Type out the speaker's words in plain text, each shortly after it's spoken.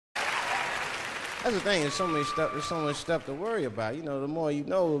That's the thing, there's so much stuff to worry about. You know, the more you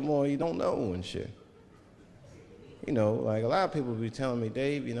know, the more you don't know and shit. You know, like a lot of people be telling me,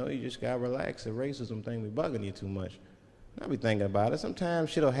 Dave, you know, you just gotta relax. The racism thing be bugging you too much. And I be thinking about it. Sometimes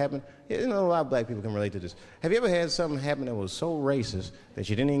shit'll happen. You know, a lot of black people can relate to this. Have you ever had something happen that was so racist that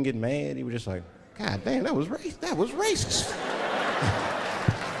you didn't even get mad? You were just like, God damn, that was racist.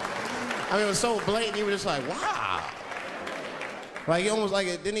 I mean, it was so blatant, you were just like, wow. Like, almost like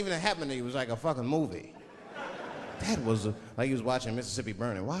it didn't even happen to you. It was like a fucking movie. That was like you was watching Mississippi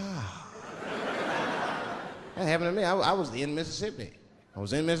Burning. Wow. That happened to me. I was in Mississippi. I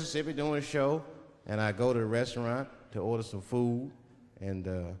was in Mississippi doing a show, and I go to the restaurant to order some food, and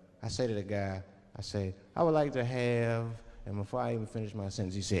I say to the guy, I say, I would like to have, and before I even finish my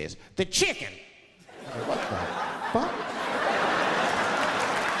sentence, he says, the chicken. I said, what the fuck?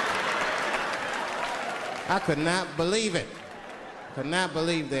 I could not believe it. Could not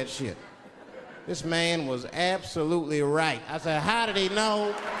believe that shit. This man was absolutely right. I said, how did he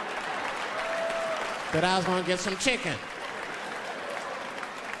know that I was gonna get some chicken?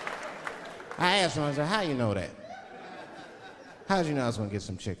 I asked him, I said, how you know that? How did you know I was gonna get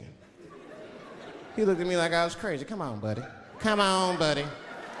some chicken? He looked at me like I was crazy. Come on, buddy. Come on, buddy.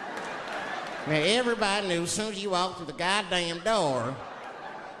 Now, everybody knew as soon as you walked through the goddamn door,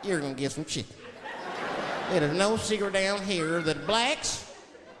 you're gonna get some chicken. There's no secret down here that blacks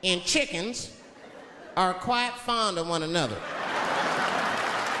and chickens are quite fond of one another.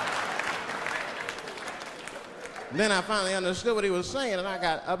 Then I finally understood what he was saying, and I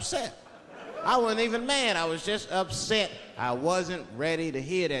got upset. I wasn't even mad. I was just upset. I wasn't ready to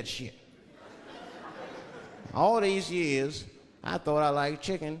hear that shit. All these years, I thought I liked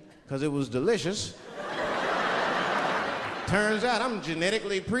chicken because it was delicious. Turns out I'm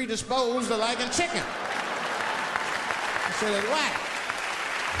genetically predisposed to liking chicken. I said, why?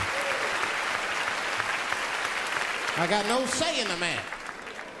 I got no say in the matter.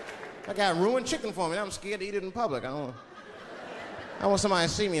 I got ruined chicken for me. I'm scared to eat it in public. I want somebody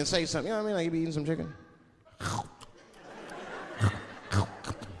to see me and say something. You know what I mean? Like, you be eating some chicken?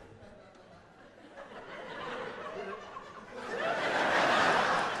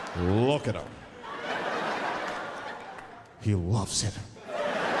 Look at him. He loves it.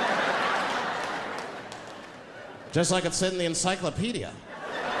 Just like it said in the encyclopedia.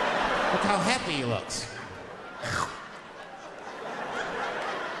 Look how happy he looks.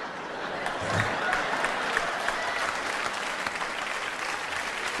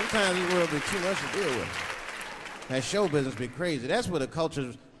 Sometimes this world be too much to deal with. That show business be crazy. That's where the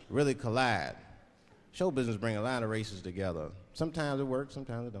cultures really collide. Show business bring a lot of races together. Sometimes it works,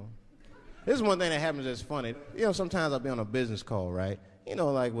 sometimes it don't. This is one thing that happens that's funny. You know, sometimes I'll be on a business call, right? You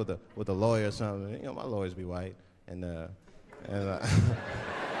know, like with a lawyer or something. You know, my lawyers be white. And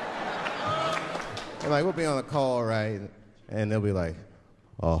like we'll be on a call, right? And they'll be like,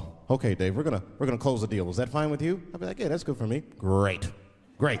 oh, okay, Dave, we're gonna close the deal. Is that fine with you? I'll be like, yeah, that's good for me. Great.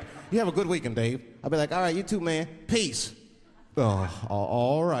 You have a good weekend, Dave. I'll be like, all right, you too, man. Peace. Oh,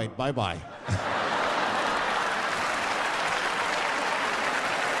 all right, bye-bye.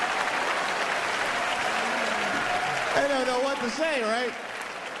 I don't know what to say, right?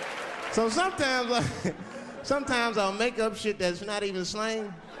 So sometimes I'll make up shit that's not even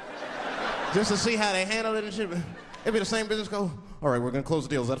slang, just to see how they handle it and shit. It'll be the same business go, all right, we're gonna close the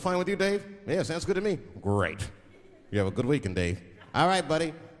deal. Is that fine with you, Dave? Yeah, sounds good to me. Great. You have a good weekend, Dave. All right,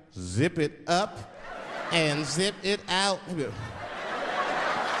 buddy, zip it up and zip it out.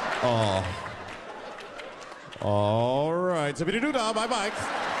 Oh. All right, zippity-doo-dah, bye-bye.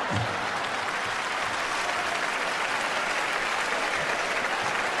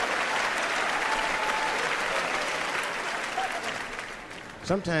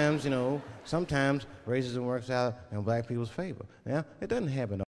 Sometimes, you know, racism works out in black people's favor. Yeah, it doesn't happen